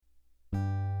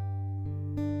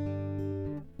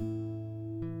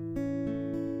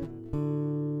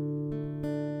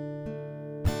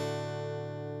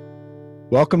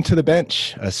Welcome to The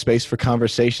Bench, a space for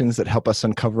conversations that help us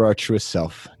uncover our truest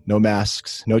self. No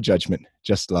masks, no judgment,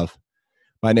 just love.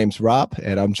 My name's Rob,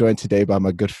 and I'm joined today by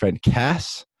my good friend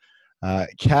Kass.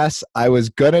 Kass, I was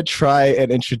going to try and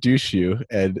introduce you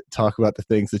and talk about the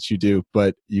things that you do,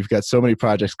 but you've got so many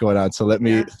projects going on, so let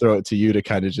me throw it to you to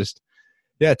kind of just,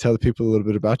 tell the people a little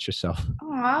bit about yourself.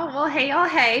 Oh, well, hey, y'all.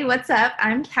 Hey, what's up?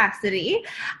 I'm Cassidy.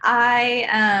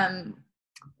 I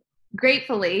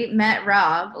gratefully met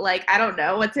Rob, I don't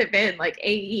know, what's it been,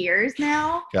 8 years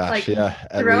now? Gosh,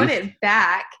 throwing it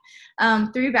back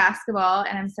through basketball,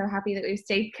 and I'm so happy that we've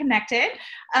stayed connected.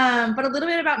 But a little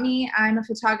bit about me, I'm a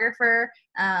photographer.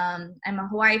 I'm a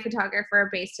Hawaii photographer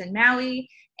based in Maui,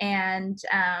 and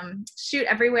shoot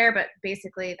everywhere, but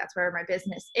basically that's where my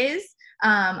business is.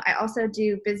 I also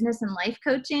do business and life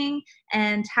coaching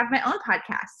and have my own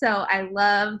podcast. So I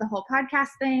love the whole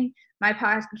podcast thing. My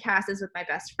podcast is with my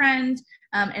best friend,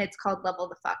 and it's called Level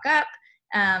the Fuck Up.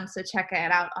 So check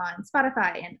it out on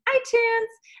Spotify and iTunes.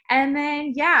 And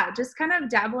then, just kind of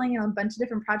dabbling in a bunch of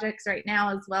different projects right now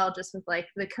as well, just with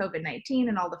the COVID-19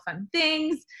 and all the fun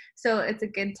things. So it's a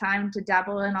good time to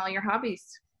dabble in all your hobbies.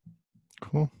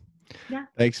 Cool. Yeah.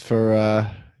 Thanks for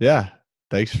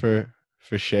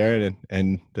sharing.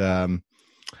 And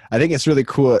I think it's really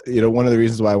cool. One of the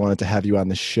reasons why I wanted to have you on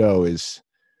the show is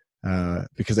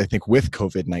because I think with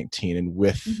COVID-19 and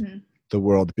with the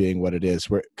world being what it is,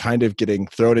 we're kind of getting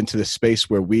thrown into the space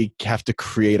where we have to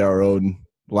create our own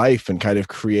life and kind of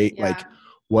create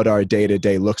what our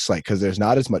day-to-day looks like, because there's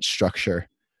not as much structure.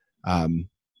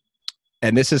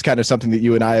 And this is kind of something that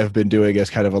you and I have been doing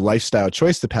as kind of a lifestyle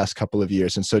choice the past couple of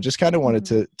years. And so just kind of wanted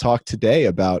to talk today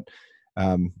about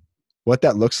what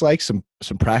that looks like, some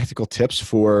practical tips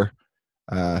for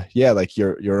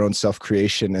your own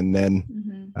self-creation, and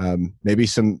then maybe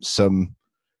some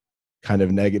kind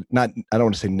of negative, I don't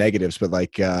want to say negatives, but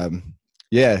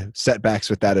setbacks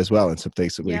with that as well, and some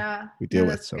things that we deal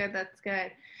with. So that's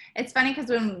good. It's funny because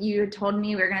when you told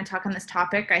me we were going to talk on this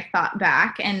topic, I thought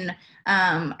back, and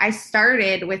I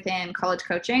started within college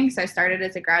coaching. So I started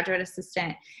as a graduate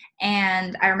assistant,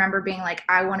 and I remember being like,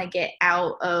 I want to get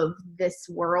out of this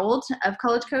world of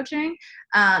college coaching.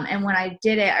 And when I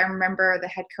did it, I remember the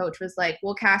head coach was like,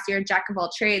 well, Cass, you're a jack of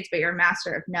all trades, but you're a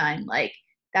master of none.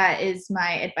 That is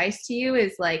my advice to you,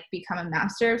 is become a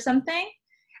master of something.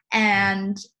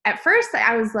 And at first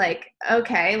I was like,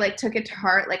 okay, took it to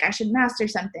heart, I should master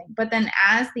something. But then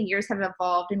as the years have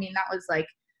evolved, I mean, that was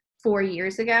 4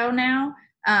 years ago now.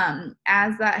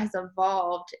 As that has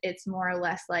evolved, it's more or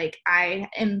less I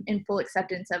am in full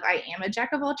acceptance of I am a jack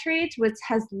of all trades, which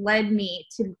has led me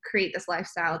to create this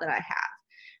lifestyle that I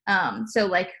have.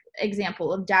 So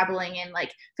example of dabbling in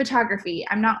photography.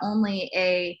 I'm not only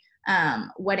a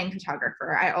wedding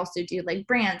photographer. I also do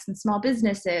brands and small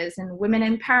businesses and women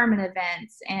empowerment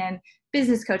events and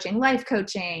business coaching, life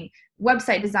coaching,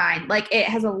 website design. It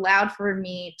has allowed for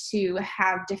me to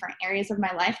have different areas of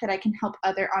my life that I can help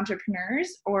other entrepreneurs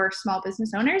or small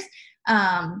business owners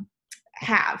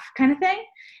have, kind of thing.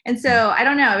 And so I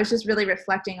don't know, I was just really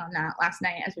reflecting on that last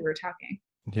night as we were talking.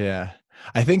 Yeah.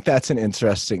 I think that's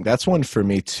one for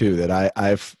me too, that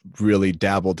I've really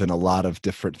dabbled in a lot of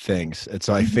different things. And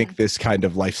so I think this kind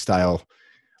of lifestyle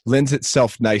lends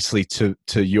itself nicely to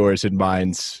yours and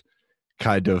mine's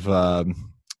kind of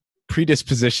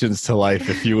predispositions to life,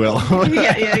 if you will.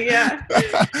 Yeah.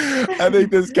 I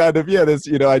think this kind of,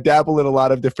 I dabble in a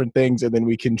lot of different things, and then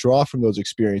we can draw from those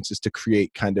experiences to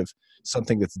create kind of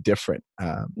something that's different.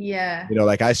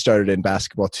 I started in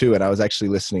basketball too, and I was actually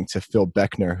listening to Phil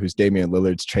Beckner, who's Damian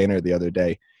Lillard's trainer, the other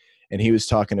day, and he was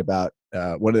talking about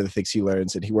one of the things he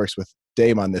learns, and he works with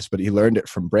Dame on this, but he learned it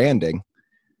from branding,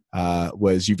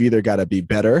 was you've either got to be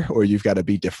better or you've got to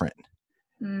be different.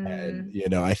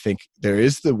 And, I think there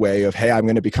is the way of, hey, I'm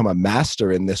going to become a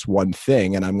master in this one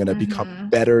thing, and I'm going to become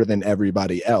better than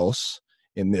everybody else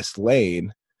in this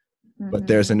lane. But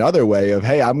there's another way of,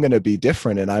 hey, I'm going to be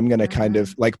different, and I'm going to kind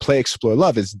of play, explore,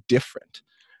 love is different.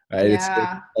 Right?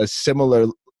 Yeah. It's a similar,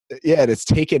 and it's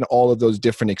taken all of those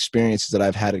different experiences that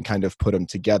I've had and kind of put them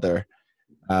together.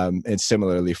 And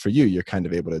similarly for you, you're kind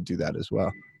of able to do that as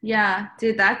well. Yeah,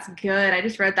 dude, that's good. I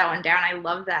just wrote that one down. I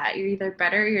love that. You're either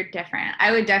better or you're different.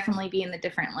 I would definitely be in the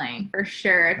different lane for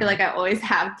sure. I feel like I always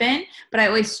have been, but I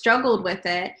always struggled with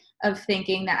it, of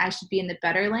thinking that I should be in the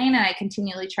better lane. And I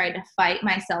continually tried to fight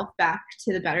myself back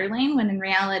to the better lane, when in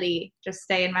reality, just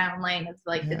stay in my own lane is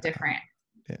the different.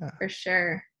 Yeah, for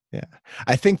sure. Yeah.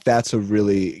 I think that's a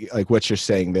really, what you're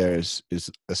saying there is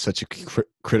such a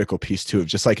critical piece too, of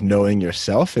just knowing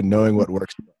yourself and knowing what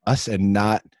works for us, and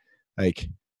not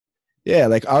Yeah,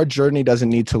 like our journey doesn't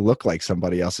need to look like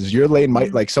somebody else's. Your lane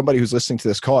might, like somebody who's listening to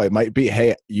this call, it might be,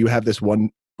 hey, you have this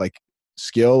one like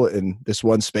skill in this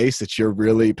one space that you're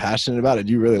really passionate about and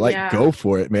you really like, go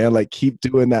for it, man. Like keep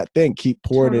doing that thing, keep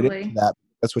pouring it into that.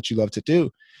 That's what you love to do.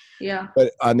 Yeah.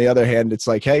 But on the other hand, it's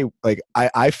like, hey, like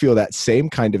I feel that same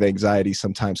kind of anxiety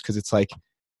sometimes because it's like,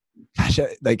 gosh,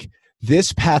 like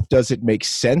this path doesn't make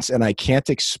sense and I can't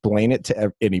explain it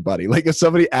to anybody. Like if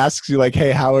somebody asks you like, hey,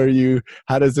 how are you?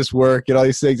 How does this work? And all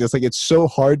these things, it's like, it's so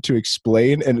hard to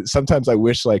explain. And sometimes I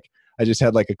wish like I just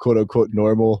had like a quote unquote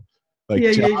normal like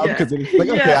job because it's like,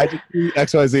 okay, I just do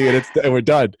X, Y, Z and we're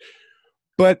done.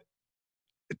 But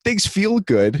things feel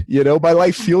good. You know, my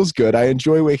life feels good. I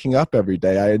enjoy waking up every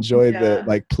day. I enjoy the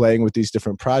like playing with these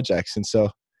different projects. And so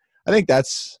I think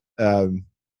that's,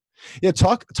 yeah,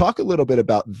 talk a little bit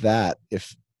about that,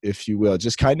 if you will,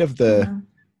 just kind of the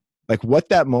like what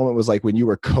that moment was like when you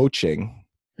were coaching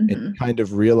and you kind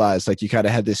of realized like you kind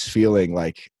of had this feeling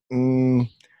like,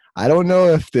 I don't know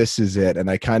if this is it,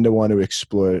 and I kind of want to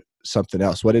explore something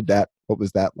else. What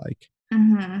was that like?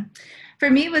 For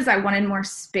me, it was I wanted more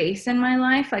space in my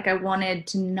life. Like I wanted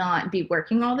to not be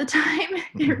working all the time.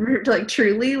 Like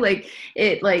truly, like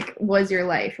it like was your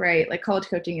life, right? Like college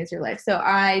coaching is your life. So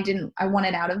I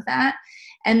wanted out of that.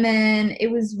 And then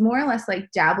it was more or less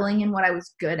like dabbling in what I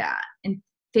was good at and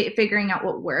figuring out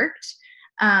what worked.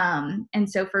 And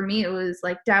so for me, it was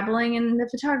like dabbling in the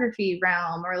photography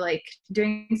realm or like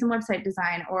doing some website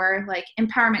design or like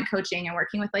empowerment coaching and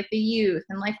working with like the youth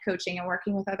and life coaching and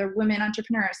working with other women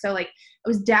entrepreneurs. So like I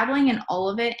was dabbling in all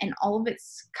of it and all of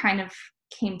it's kind of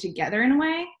came together in a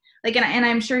way. Like, and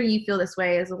I'm sure you feel this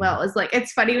way as well. It's like,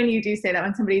 it's funny when you do say that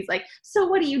when somebody's like, so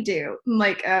what do you do? I'm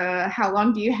like, how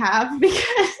long do you have?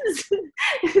 Because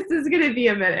this is going to be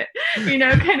a minute, you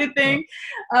know, kind of thing.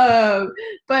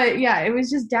 But yeah, it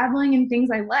was just dabbling in things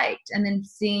I liked and then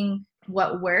seeing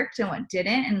what worked and what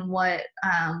didn't and what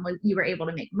you were able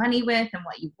to make money with and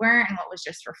what you weren't and what was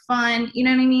just for fun. You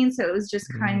know what I mean? So it was just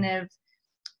kind of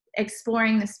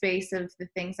exploring the space of the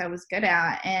things I was good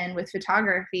at. And with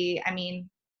photography, I mean,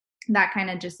 that kind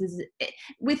of just is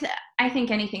with, I think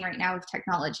anything right now with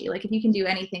technology, like if you can do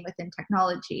anything within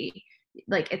technology,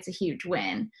 like it's a huge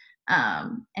win.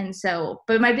 And so,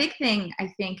 but my big thing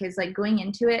I think is like going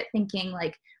into it thinking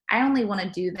like, I only want to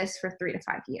do this for 3 to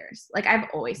 5 years. Like I've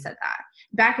always said that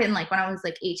back in like when I was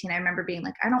like 18, I remember being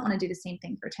like, I don't want to do the same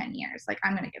thing for 10 years. Like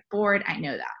I'm going to get bored. I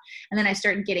know that. And then I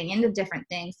started getting into different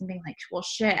things and being like, well,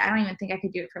 shit, I don't even think I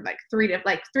could do it for like 3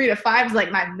 to 5 is like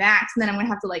my max. And then I'm going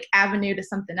to have to like avenue to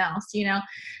something else, you know?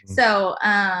 So,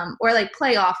 or like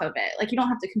play off of it. Like you don't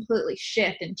have to completely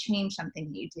shift and change something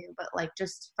you do, but like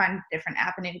just find a different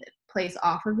avenue that plays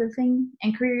off of the thing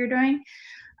and career you're doing.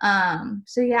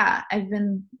 So yeah, I've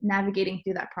been navigating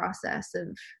through that process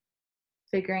of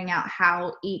figuring out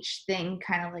how each thing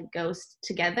kind of like goes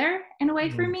together in a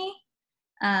way for me.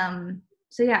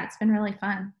 So yeah, it's been really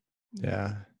fun.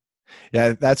 Yeah.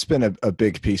 Yeah. That's been a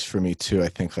big piece for me too. I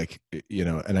think like, you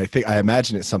know, and I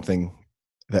imagine it's something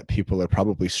that people are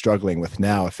probably struggling with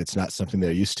now if it's not something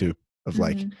they're used to, of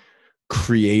like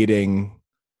creating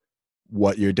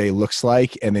what your day looks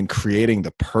like and then creating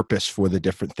the purpose for the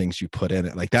different things you put in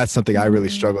it. Like that's something I really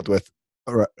struggled with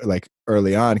like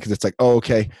early on, because it's like, oh,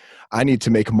 okay, I need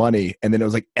to make money. And then it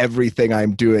was like everything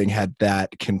I'm doing had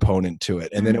that component to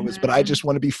it. And then it was, but I just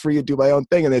want to be free and do my own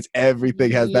thing. And it's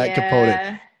everything has that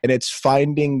component. And it's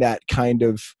finding that kind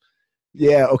of,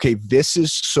 yeah, okay, this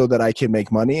is so that I can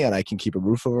make money and I can keep a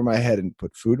roof over my head and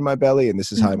put food in my belly. And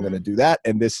this is how I'm going to do that.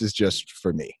 And this is just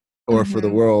for me or for the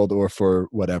world or for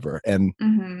whatever. And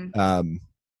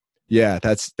yeah,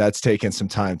 that's taken some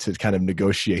time to kind of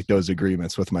negotiate those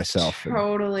agreements with myself.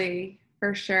 Totally.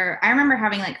 For sure. I remember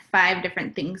having like 5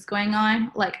 different things going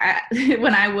on. Like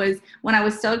when I was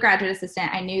still a graduate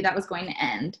assistant, I knew that was going to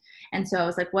end. And so I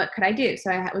was like, what could I do?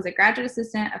 So I was a graduate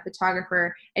assistant, a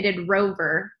photographer. I did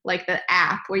Rover, like the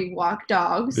app where you walk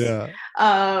dogs. Yeah.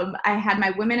 I had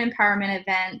my women empowerment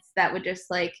events that would just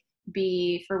like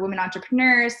be for women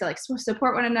entrepreneurs to like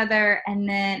support one another. And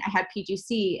then I had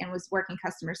PGC and was working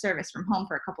customer service from home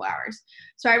for a couple hours.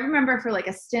 So I remember for like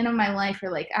a stint of my life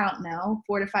for like, I don't know,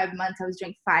 4 to 5 months, I was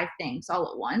doing 5 things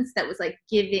all at once that was like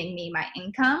giving me my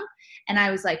income. And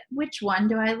I was like, which one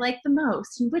do I like the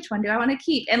most? And which one do I want to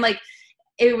keep? And like,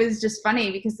 it was just funny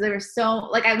because they were so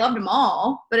like, I loved them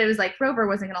all, but it was like Rover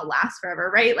wasn't going to last forever.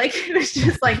 Right. Like it was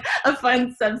just like a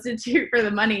fun substitute for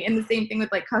the money, and the same thing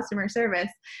with like customer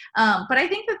service. But I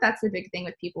think that that's the big thing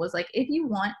with people is like, if you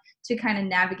want to kind of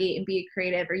navigate and be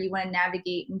creative, or you want to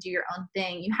navigate and do your own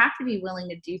thing, you have to be willing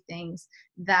to do things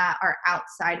that are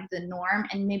outside of the norm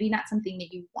and maybe not something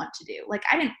that you want to do. Like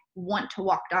I didn't want to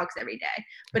walk dogs every day.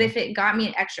 But if it got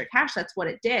me extra cash, that's what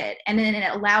it did. And then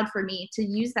it allowed for me to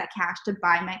use that cash to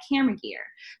buy my camera gear.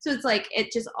 So it's like,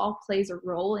 it just all plays a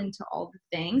role into all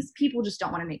the things. People just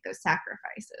don't want to make those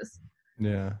sacrifices.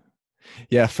 Yeah.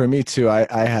 Yeah. For me too, I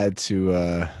had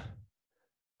to,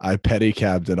 I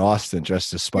pedicabbed in Austin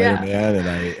dressed as Spider-Man,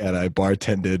 and I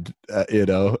bartended,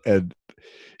 and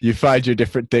you find your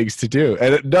different things to do.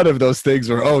 And none of those things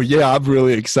were, oh yeah, I'm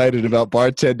really excited about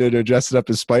bartending or dressing up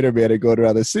as Spider-Man and going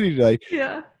around the city tonight.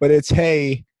 Yeah. But it's,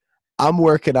 hey, I'm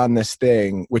working on this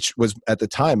thing, which was at the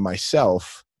time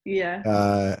myself.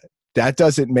 Yeah. That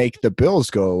doesn't make the bills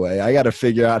go away. I got to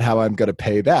figure out how I'm going to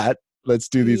pay that. Let's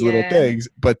do these little things.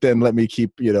 But then let me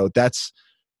keep, that's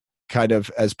kind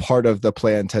of as part of the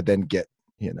plan to then get,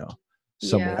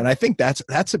 somewhere. And I think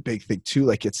that's a big thing too.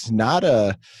 Like, it's not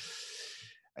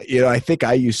I think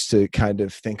I used to kind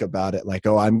of think about it like,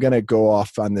 oh, I'm going to go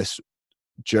off on this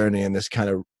journey and this kind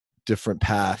of different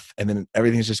path, and then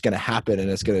everything's just going to happen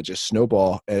and it's going to just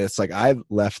snowball. And it's like, I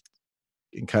left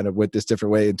and kind of went this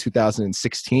different way in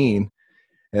 2016,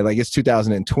 and like, it's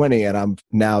 2020, and I'm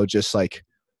now just like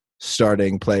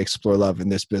starting Play, Explore, Love in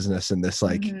this business and this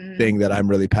like thing that I'm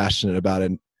really passionate about.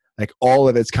 And like, all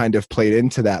of it's kind of played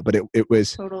into that, but it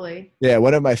was totally. Yeah.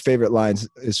 One of my favorite lines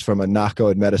is from a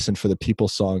Knocko and Medicine for the People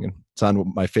song, and it's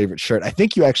on my favorite shirt. I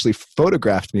think you actually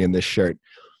photographed me in this shirt.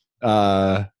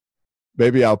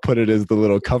 Maybe I'll put it as the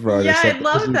little cover art. Yeah, I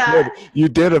love that. You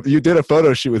did a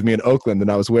photo shoot with me in Oakland,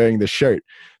 and I was wearing the shirt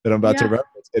that I'm about to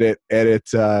reference.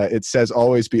 It says,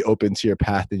 "Always be open to your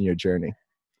path and your journey."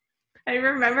 I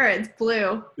remember it's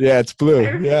blue. Yeah, it's blue.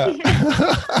 Yeah.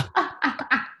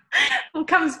 It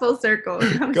comes full circle.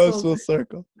 It goes full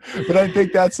circle. But I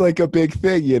think that's like a big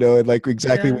thing, and like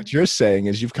exactly what you're saying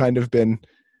is you've been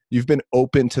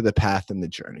open to the path and the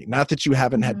journey. Not that you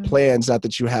haven't had plans, not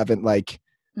that you haven't like,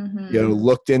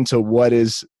 looked into what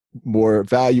is more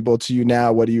valuable to you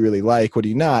now. What do you really like? What do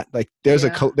you not like? There's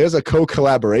a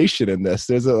co-collaboration in this.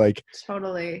 There's a like,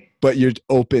 totally, but you're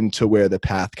open to where the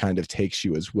path kind of takes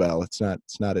you as well. It's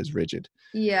not as rigid.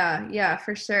 Yeah,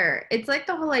 for sure. It's like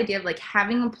the whole idea of like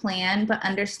having a plan, but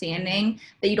understanding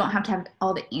that you don't have to have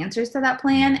all the answers to that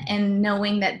plan, and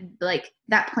knowing that like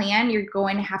that plan, you're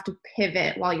going to have to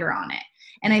pivot while you're on it.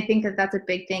 And I think that that's a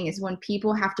big thing, is when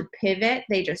people have to pivot,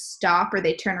 they just stop or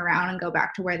they turn around and go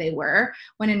back to where they were,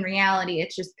 when in reality,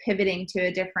 it's just pivoting to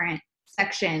a different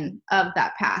section of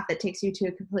that path that takes you to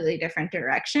a completely different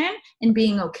direction, and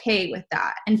being okay with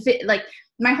that. And like,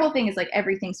 my whole thing is like,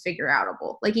 everything's figure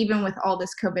outable. Like, even with all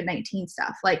this COVID-19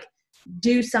 stuff, like,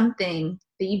 do something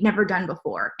that you've never done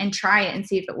before and try it and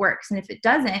see if it works. And if it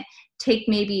doesn't, take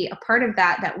maybe a part of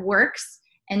that works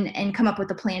and come up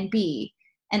with a plan B.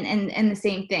 And the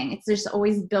same thing. It's just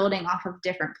always building off of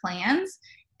different plans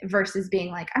versus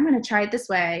being like, I'm going to try it this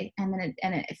way, and then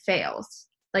it fails.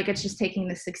 Like, it's just taking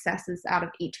the successes out of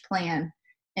each plan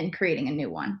and creating a new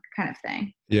one, kind of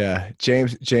thing. Yeah.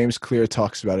 James Clear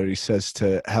talks about it. He says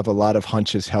to have a lot of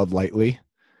hunches held lightly.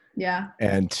 Yeah.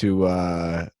 And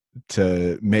to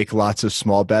make lots of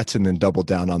small bets and then double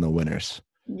down on the winners.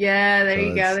 Yeah, there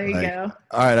you go.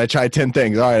 All right, I tried 10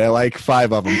 things. All right, I like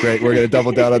 5 of them. Great, we're going to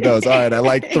double down on those. All right, I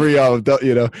like 3 of them,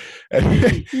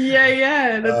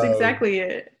 Yeah, that's exactly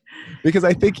it. Because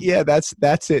I think,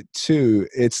 that's it too.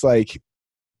 It's like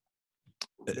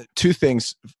 2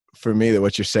 things for me that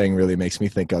what you're saying really makes me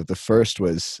think of. The first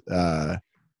was, like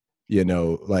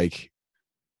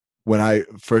when I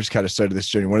first kind of started this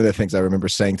journey, one of the things I remember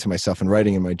saying to myself and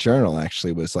writing in my journal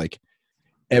actually was like,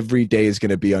 every day is going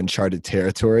to be uncharted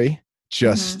territory.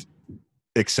 Just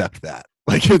accept that.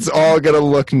 Like, it's all going to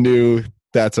look new.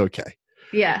 That's okay.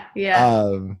 Yeah.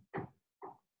 And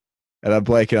I'm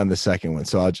blanking on the second one,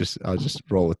 so I'll just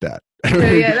roll with that.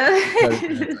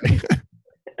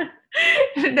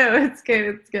 No, it's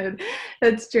good.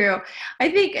 That's true. I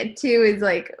think too is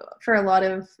like, for a lot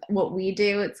of what we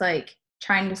do, it's like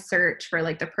trying to search for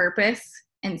like the purpose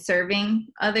and serving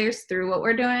others through what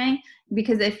we're doing.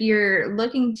 Because if you're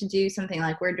looking to do something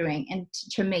like we're doing and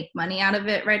to make money out of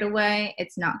it right away,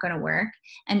 it's not going to work.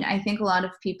 And I think a lot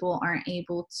of people aren't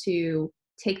able to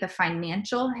take the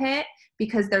financial hit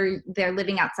because they're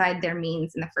living outside their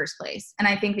means in the first place. And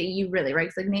I think that you really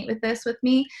resonate with this with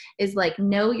me, is like,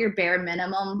 know your bare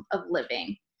minimum of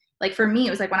living. Like, for me,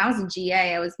 it was like when I was a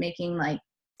GA, I was making like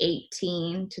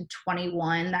 18 to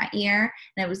 21 that year.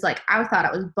 And it was like, I thought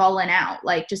I was balling out,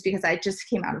 like, just because I just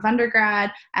came out of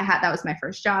undergrad, that was my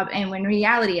first job. And when in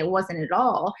reality, it wasn't at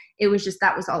all. It was just,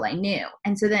 that was all I knew.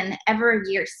 And so then ever a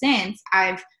year since,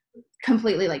 I've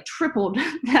completely like tripled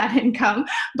that income,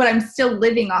 but I'm still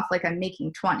living off like I'm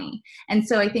making 20. And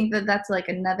so I think that that's like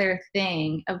another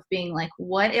thing of being like,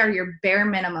 what are your bare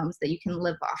minimums that you can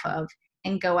live off of,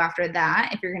 and go after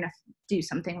that if you're going to do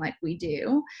something like we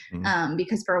do.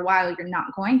 Because for a while you're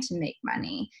not going to make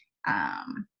money.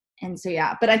 And so,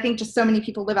 yeah, but I think just so many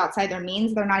people live outside their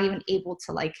means. They're not even able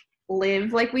to like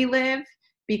live like we live,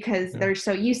 because they're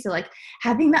so used to like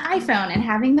having the iPhone and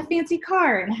having the fancy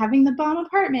car and having the bomb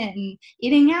apartment and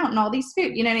eating out and all these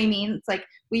food. You know what I mean? It's like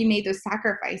we made those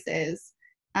sacrifices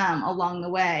along the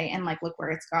way, and like look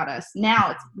where it's got us.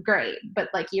 Now it's great, but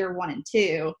like year 1 and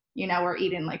 2, you know, we're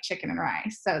eating like chicken and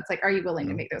rice. So it's like, are you willing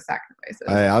to make those sacrifices?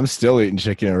 I'm still eating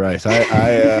chicken and rice.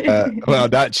 Well,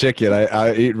 not chicken.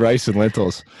 I eat rice and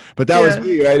lentils. But that was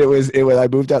me, right? It was. I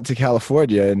moved out to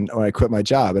California, and when I quit my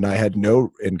job, and I had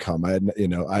no income.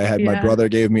 I had my brother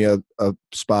gave me a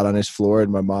spot on his floor,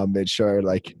 and my mom made sure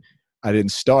like I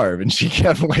didn't starve, and she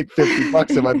kept like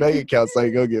 $50 in my bank account so I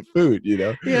could go get food.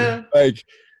 Like,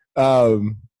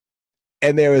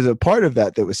 and there was a part of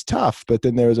that was tough, but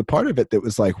then there was a part of it that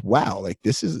was like, wow, like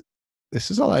this is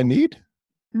all I need.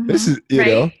 This is,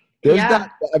 there's not,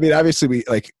 I mean, obviously we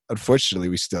like, unfortunately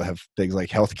we still have things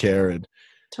like healthcare and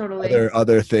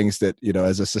other things that,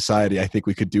 as a society, I think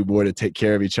we could do more to take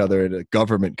care of each other, and the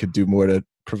government could do more to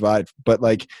provide. But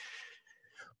like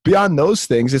beyond those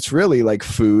things, it's really like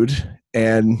food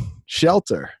and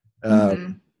shelter.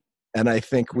 And I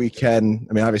think we can,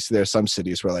 I mean, obviously there are some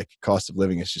cities where like cost of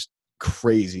living is just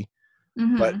crazy,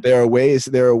 but there are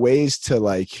ways to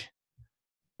like,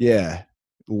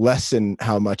 lessen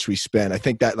how much we spend. I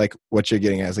think that like what you're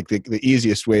getting at is like the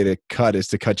easiest way to cut is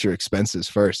to cut your expenses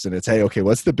first. And it's, hey, okay,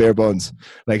 what's the bare bones?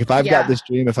 Like if I've got this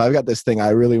dream, if I've got this thing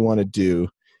I really want to do,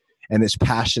 and this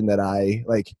passion that I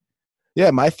like,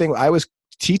 my thing, I was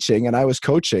teaching and I was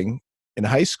coaching in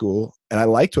high school, and I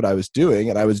liked what I was doing,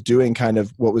 and I was doing kind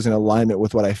of what was in alignment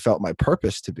with what I felt my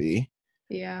purpose to be.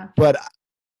 But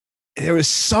there was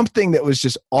something that was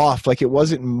just off. Like it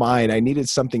wasn't mine. I needed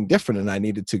something different, and I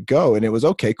needed to go, and it was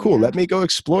okay, cool. Let me go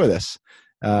explore this.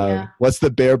 What's the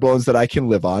bare bones that I can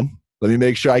live on? Let me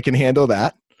make sure I can handle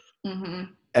that.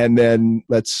 And then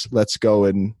let's go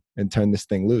and turn this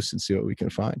thing loose and see what we can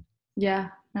find. Yeah,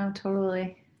 no,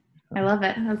 totally. I love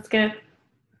it. That's good.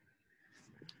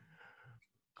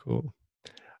 Cool.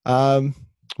 Well,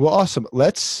 awesome.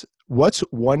 What's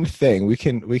one thing we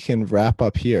can wrap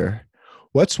up here?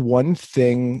 What's one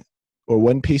thing or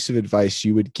one piece of advice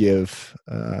you would give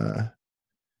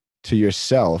to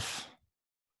yourself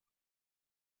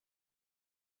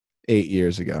 8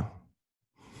 years ago?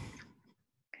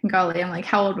 Golly, I'm like,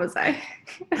 how old was I?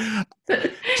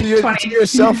 to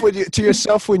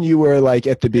yourself when you were like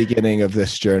at the beginning of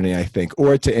this journey, I think,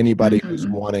 or to anybody who's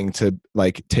wanting to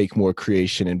like take more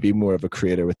creation and be more of a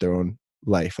creator with their own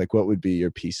life. Like, what would be your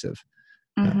piece of,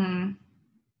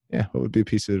 what would be a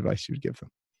piece of advice you would give them?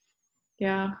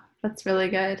 Yeah, that's really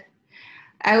good.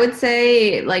 I would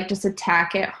say like just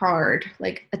attack it hard,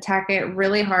 like attack it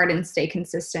really hard and stay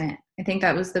consistent. I think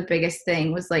that was the biggest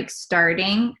thing, was like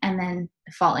starting and then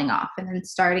falling off, and then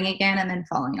starting again and then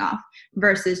falling off,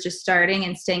 versus just starting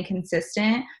and staying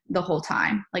consistent the whole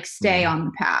time, like stay on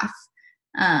the path.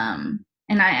 And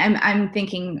I'm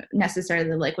thinking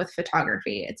necessarily like with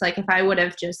photography, it's like if I would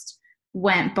have just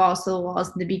went balls to the walls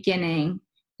in the beginning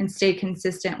and stayed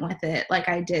consistent with it like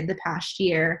I did the past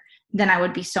year, then I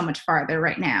would be so much farther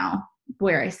right now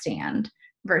where I stand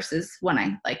versus when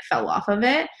I like fell off of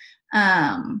it.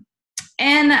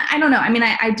 And I don't know. I mean,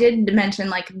 I did mention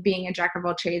like being a jack of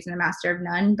all trades and a master of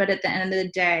none, but at the end of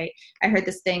the day, I heard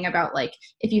this thing about like,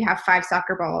 if you have 5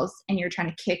 soccer balls and you're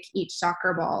trying to kick each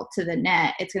soccer ball to the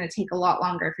net, it's going to take a lot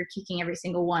longer if you're kicking every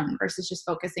single one versus just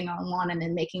focusing on one and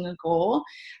then making a goal.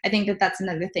 I think that that's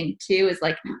another thing too, is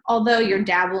like, although you're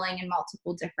dabbling in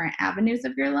multiple different avenues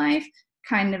of your life,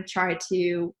 kind of try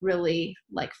to really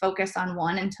like focus on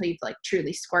one until you've like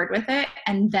truly scored with it,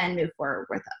 and then move forward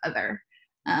with the other.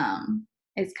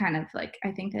 Is kind of like,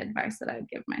 I think, the advice that I would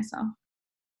give myself.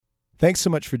 Thanks so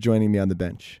much for joining me on the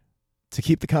bench. To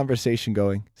keep the conversation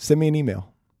going, send me an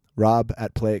email,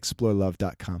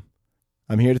 rob@playexplorelove.com.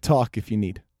 I'm here to talk if you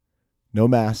need. No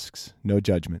masks, no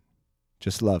judgment,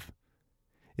 just love.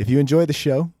 If you enjoy the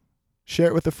show, share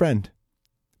it with a friend.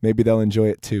 Maybe they'll enjoy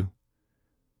it too.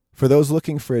 For those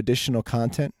looking for additional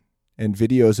content and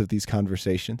videos of these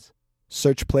conversations,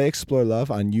 search Play Explore Love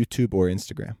on YouTube or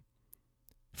Instagram.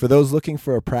 For those looking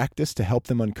for a practice to help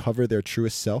them uncover their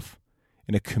truest self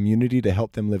and a community to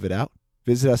help them live it out,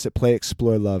 visit us at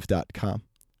playexplorelove.com.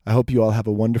 I hope you all have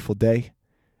a wonderful day,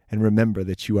 and remember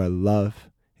that you are love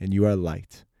and you are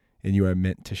light and you are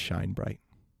meant to shine bright.